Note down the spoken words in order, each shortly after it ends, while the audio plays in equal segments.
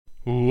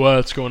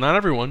What's going on,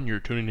 everyone?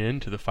 You're tuning in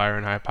to the Fire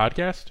and High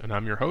podcast, and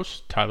I'm your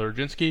host, Tyler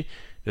Orginski.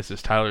 This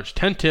is Tyler's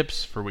 10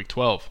 tips for Week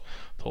 12.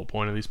 The whole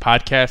point of these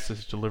podcasts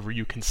is to deliver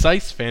you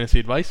concise fantasy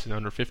advice in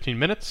under 15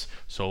 minutes,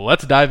 so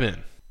let's dive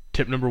in.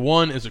 Tip number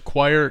 1 is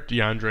acquire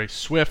DeAndre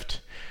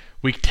Swift.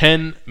 Week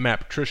 10,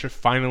 Matt Patricia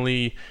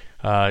finally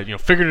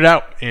figured it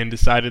out and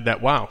decided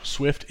that, wow,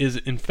 Swift is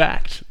in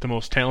fact the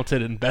most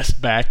talented and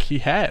best back he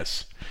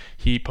has.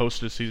 He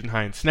posted a season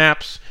high in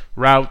snaps,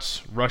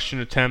 routes, rushing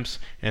attempts,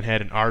 and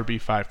had an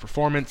RB5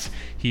 performance.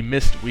 He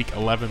missed Week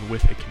 11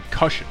 with a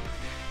concussion.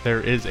 There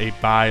is a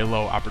buy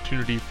low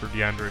opportunity for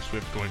DeAndre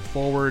Swift going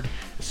forward,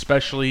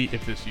 especially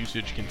if this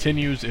usage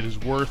continues. It is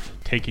worth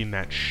taking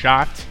that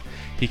shot.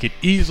 He could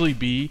easily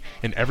be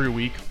an every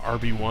week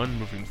RB1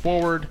 moving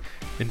forward.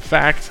 In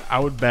fact, I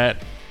would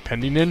bet,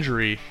 pending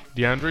injury,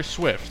 DeAndre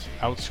Swift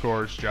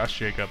outscores Josh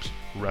Jacobs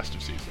rest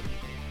of season.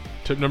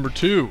 Tip number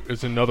 2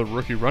 is another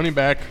rookie running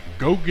back.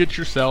 Go get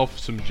yourself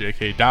some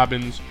J.K.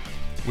 Dobbins.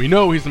 We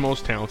know he's the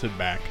most talented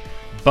back,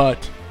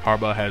 but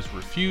Harbaugh has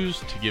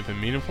refused to give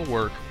him meaningful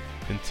work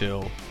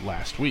until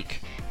last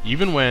week.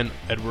 Even when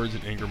Edwards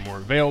and Ingram were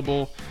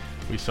available,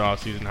 we saw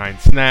season high in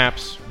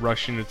snaps,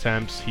 rushing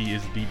attempts. He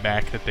is the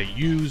back that they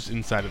use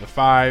inside of the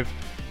 5.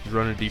 He's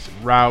running decent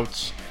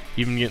routes,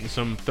 even getting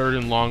some third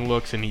and long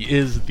looks, and he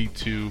is the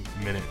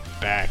 2-minute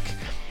back.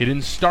 He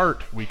didn't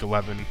start Week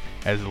 11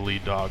 as the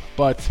lead dog,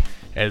 but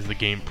as the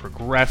game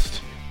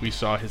progressed, we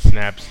saw his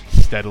snaps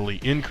steadily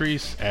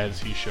increase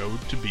as he showed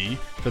to be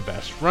the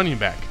best running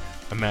back.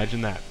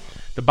 Imagine that.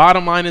 The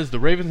bottom line is the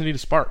Ravens need a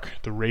spark.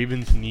 The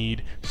Ravens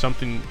need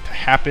something to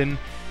happen.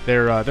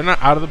 They're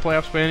not out of the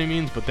playoffs by any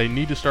means, but they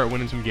need to start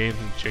winning some games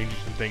and changing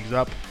some things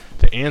up.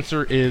 The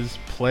answer is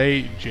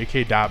play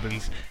J.K.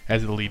 Dobbins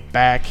as the lead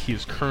back. He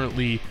is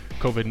currently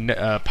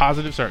COVID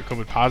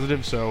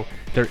positive, so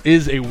there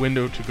is a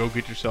window to go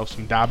get yourself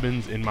some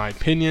Dobbins, in my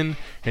opinion,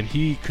 and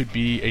he could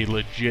be a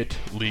legit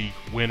league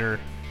winner.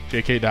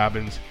 J.K.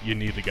 Dobbins, you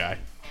need the guy.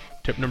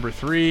 Tip number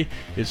 3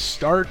 is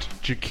start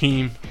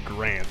Jakeem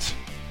Grant.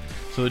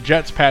 So the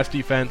Jets' pass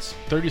defense,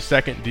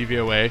 32nd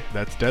DVOA,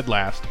 that's dead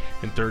last,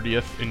 and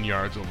 30th in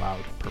yards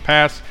allowed per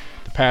pass.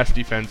 The pass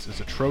defense is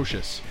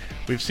atrocious.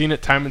 We've seen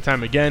it time and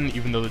time again.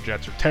 Even though the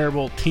Jets are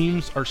terrible,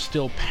 teams are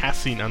still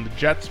passing on the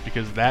Jets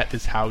because that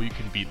is how you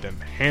can beat them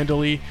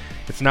handily.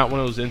 It's not one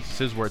of those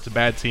instances where it's a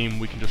bad team,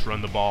 we can just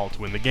run the ball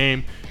to win the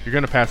game. You're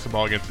going to pass the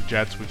ball against the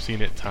Jets. We've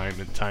seen it time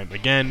and time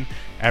again,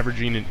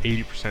 averaging an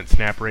 80%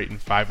 snap rate and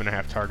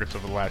 5.5 targets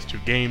over the last 2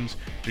 games.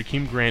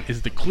 Jakeem Grant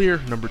is the clear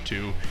number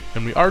 2,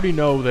 and we already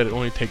know that it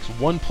only takes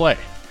one play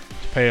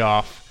to pay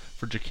off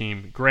for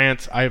Jakeem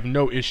Grant. I have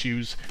no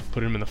issues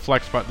putting him in the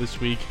flex spot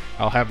this week.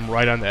 I'll have him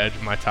right on the edge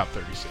of my top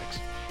 36.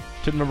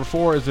 Tip number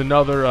 4 is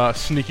another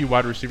sneaky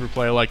wide receiver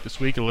play I like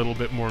this week, a little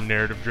bit more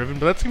narrative driven,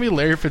 but that's going to be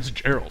Larry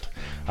Fitzgerald.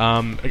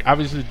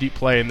 Obviously a deep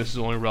play, and this is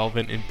only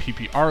relevant in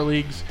PPR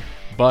leagues,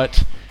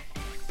 but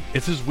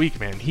it's his week,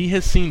 man. He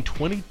has seen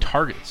 20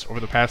 targets over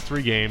the past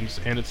 3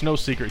 games, and it's no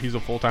secret he's a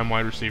full-time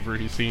wide receiver.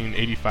 He's seen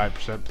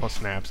 85% plus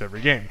snaps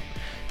every game.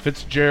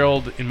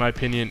 Fitzgerald, in my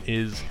opinion,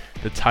 is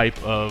the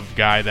type of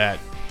guy that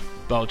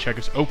Belichick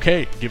is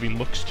okay giving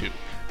looks to.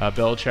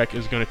 Belichick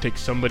is going to take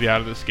somebody out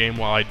of this game.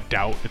 While I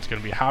doubt it's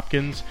going to be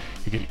Hopkins,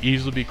 it could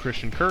easily be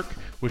Christian Kirk,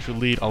 which would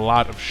lead a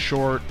lot of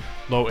short,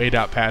 low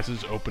A-dot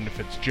passes open to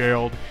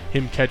Fitzgerald.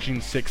 Him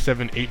catching 6,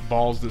 7, 8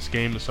 balls this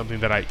game is something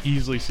that I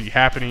easily see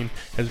happening,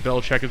 as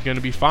Belichick is going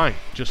to be fine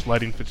just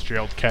letting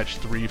Fitzgerald catch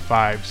 3,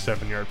 5,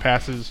 7-yard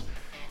passes.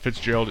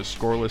 Fitzgerald is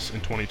scoreless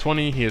in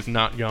 2020. He has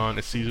not gone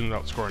a season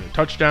without scoring a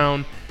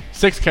touchdown.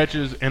 6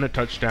 catches and a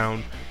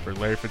touchdown for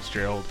Larry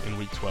Fitzgerald in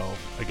Week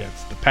 12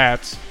 against the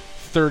Pats.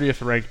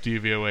 30th ranked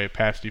DVOA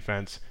pass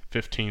defense,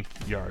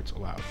 15th yards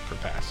allowed per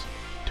pass.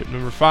 Tip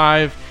number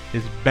 5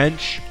 is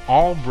bench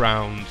all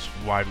Browns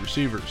wide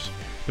receivers.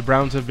 The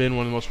Browns have been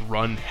one of the most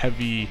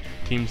run-heavy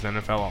teams in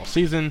the NFL all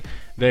season.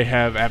 They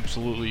have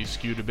absolutely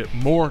skewed a bit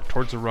more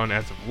towards the run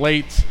as of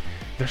late.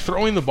 They're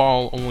throwing the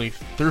ball only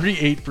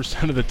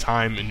 38% of the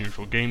time in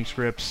neutral game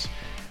scripts.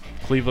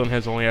 Cleveland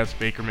has only asked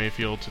Baker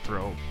Mayfield to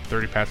throw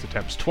 30 pass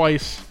attempts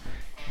twice.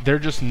 They're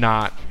just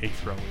not a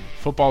throwing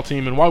football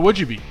team, and why would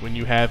you be when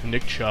you have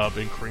Nick Chubb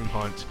and Kareem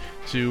Hunt,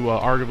 two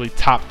arguably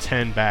top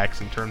 10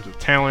 backs in terms of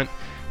talent?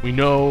 We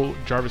know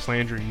Jarvis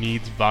Landry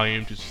needs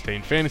volume to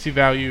sustain fantasy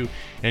value,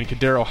 and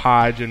Kadero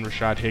Hodge and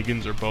Rashad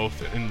Higgins are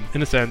both,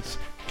 in a sense,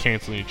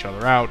 canceling each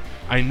other out.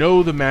 I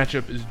know the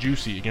matchup is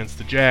juicy against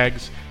the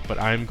Jags, but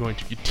I'm going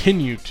to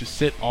continue to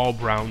sit all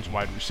Browns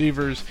wide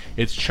receivers.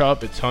 It's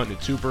Chubb, it's Hunt,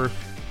 it's Hooper.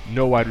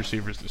 No wide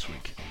receivers this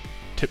week.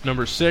 Tip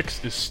number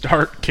 6 is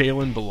start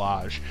Kalen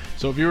Ballage.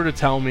 So if you were to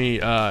tell me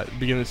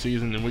beginning of the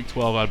season in Week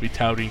 12 I'd be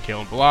touting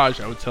Kalen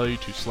Ballage, I would tell you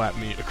to slap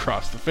me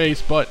across the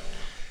face, but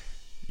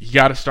you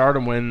got to start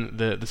him when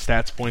the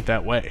stats point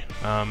that way.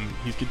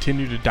 He's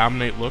continued to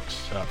dominate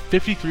looks,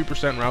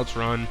 53% routes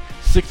run,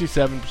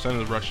 67% of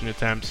the rushing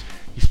attempts.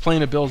 He's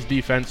playing a Bills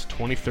defense,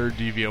 23rd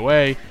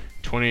DVOA,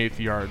 28th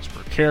yards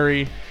per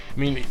carry. I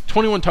mean,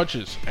 21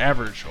 touches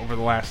average over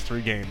the last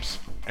 3 games.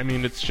 I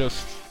mean, it's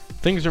just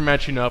Things are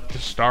matching up. The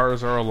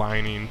stars are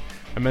aligning.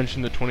 I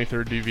mentioned the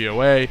 23rd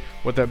DVOA.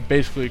 What that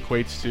basically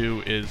equates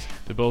to is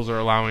the Bills are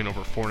allowing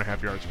over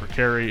 4.5 yards per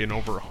carry and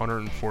over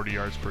 140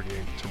 yards per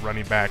game to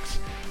running backs.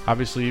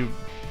 Obviously,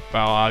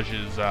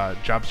 Balaj's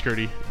job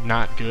security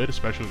not good,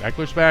 especially with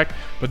Eckler's back.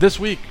 But this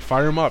week,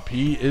 fire him up.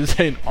 He is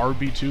an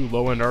RB2,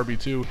 low-end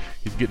RB2.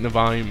 He's getting the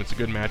volume. It's a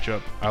good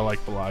matchup. I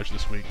like Balaj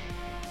this week.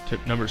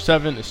 Tip number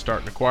 7 is start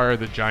and acquire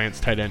the Giants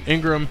tight end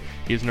Ingram.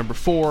 He is number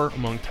 4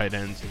 among tight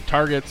ends in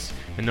targets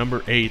and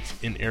number 8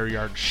 in air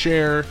yard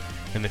share.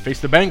 And they face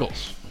the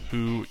Bengals,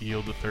 who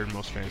yield the 3rd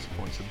most fantasy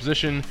points to the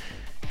position.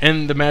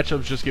 And the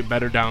matchups just get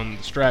better down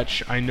the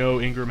stretch. I know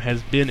Ingram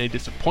has been a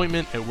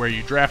disappointment at where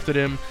you drafted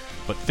him,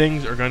 but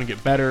things are going to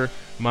get better.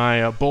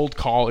 My bold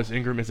call is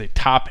Ingram is a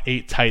top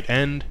 8 tight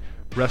end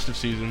rest of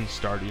season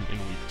starting in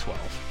week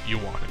 12. You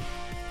want him.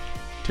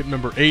 Tip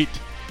number 8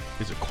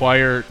 is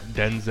acquire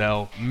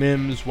Denzel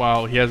Mims.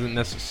 While he hasn't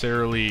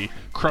necessarily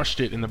crushed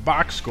it in the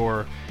box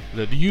score,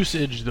 the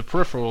usage, the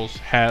peripherals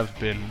have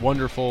been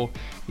wonderful.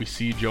 We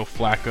see Joe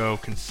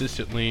Flacco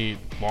consistently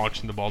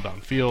launching the ball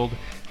downfield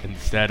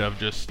instead of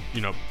just,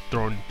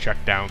 throwing check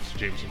downs to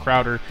Jameson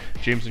Crowder.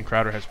 Jameson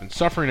Crowder has been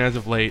suffering as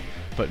of late,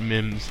 but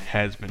Mims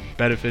has been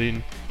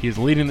benefiting. He is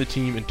leading the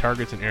team in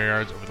targets and air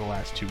yards over the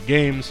last 2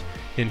 games,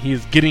 and he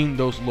is getting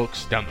those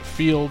looks down the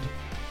field.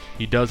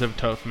 He does have a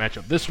tough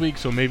matchup this week,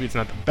 so maybe it's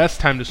not the best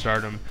time to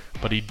start him,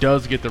 but he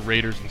does get the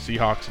Raiders and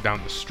Seahawks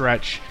down the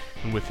stretch.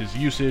 And with his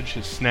usage,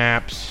 his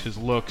snaps, his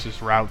looks,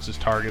 his routes, his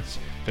targets,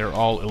 they're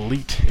all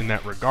elite in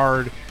that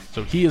regard.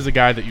 So he is a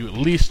guy that you at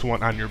least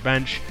want on your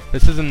bench.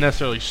 This isn't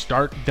necessarily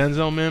start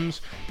Denzel Mims,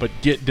 but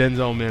get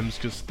Denzel Mims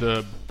because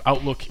the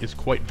outlook is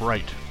quite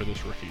bright for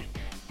this rookie.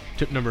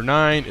 Tip number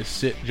 9 is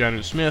sit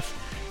Jonnu Smith.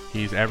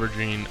 He's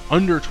averaging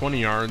under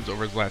 20 yards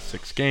over his last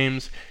 6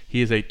 games.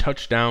 He is a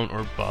touchdown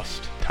or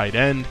bust tight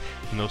end,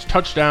 and those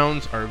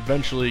touchdowns are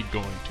eventually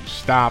going to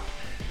stop.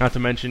 Not to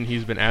mention,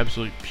 he's been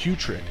absolutely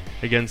putrid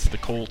against the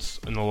Colts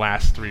in the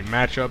last 3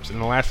 matchups. In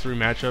the last 3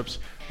 matchups,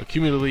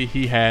 accumulatively,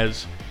 he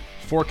has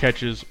 4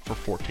 catches for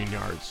 14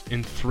 yards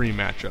in 3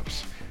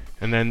 matchups.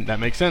 And then that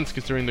makes sense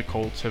considering the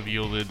Colts have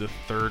yielded the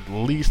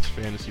 3rd least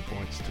fantasy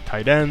points to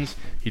tight ends.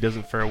 He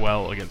doesn't fare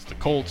well against the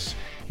Colts.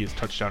 He is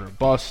touchdown or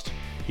bust.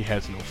 He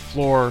has no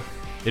floor.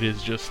 It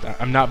is just,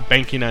 I'm not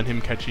banking on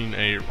him catching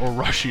or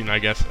rushing, a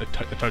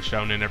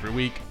touchdown in every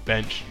week.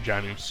 Bench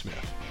Jonnu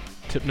Smith.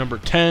 Tip number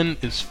 10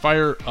 is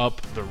fire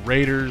up the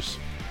Raiders.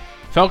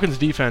 Falcons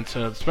defense,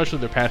 especially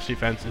their pass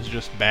defense, is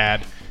just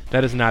bad.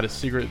 That is not a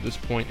secret at this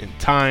point in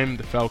time.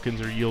 The Falcons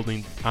are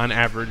yielding, on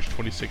average,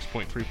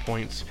 26.3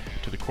 points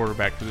to the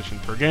quarterback position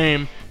per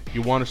game.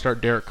 You want to start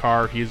Derek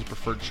Carr. He is a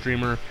preferred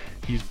streamer.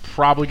 He's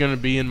probably going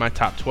to be in my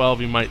top 12.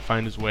 He might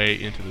find his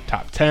way into the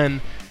top 10.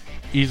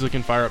 Easily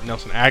can fire up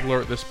Nelson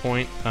Aguilar at this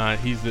point.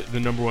 He's the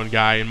number 1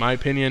 guy in my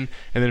opinion.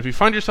 And then if you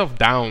find yourself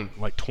down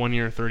like 20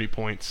 or 30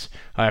 points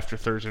after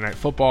Thursday Night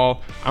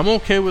Football, I'm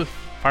okay with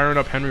firing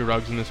up Henry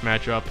Ruggs in this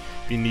matchup.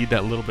 If you need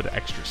that little bit of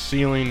extra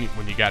ceiling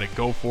when you got to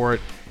go for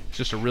it, it's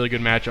just a really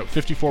good matchup.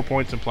 54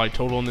 points implied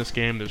total in this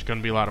game. There's going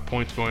to be a lot of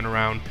points going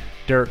around.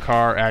 Derek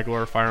Carr,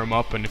 Aguilar, fire them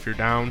up, and if you're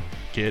down,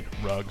 get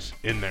Ruggs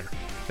in there.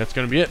 That's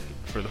going to be it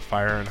for the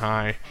Fire and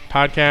High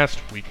podcast,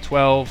 Week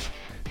 12.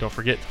 Don't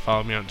forget to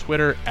follow me on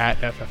Twitter at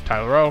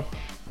FFTylerO.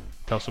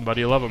 Tell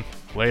somebody you love them.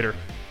 Later.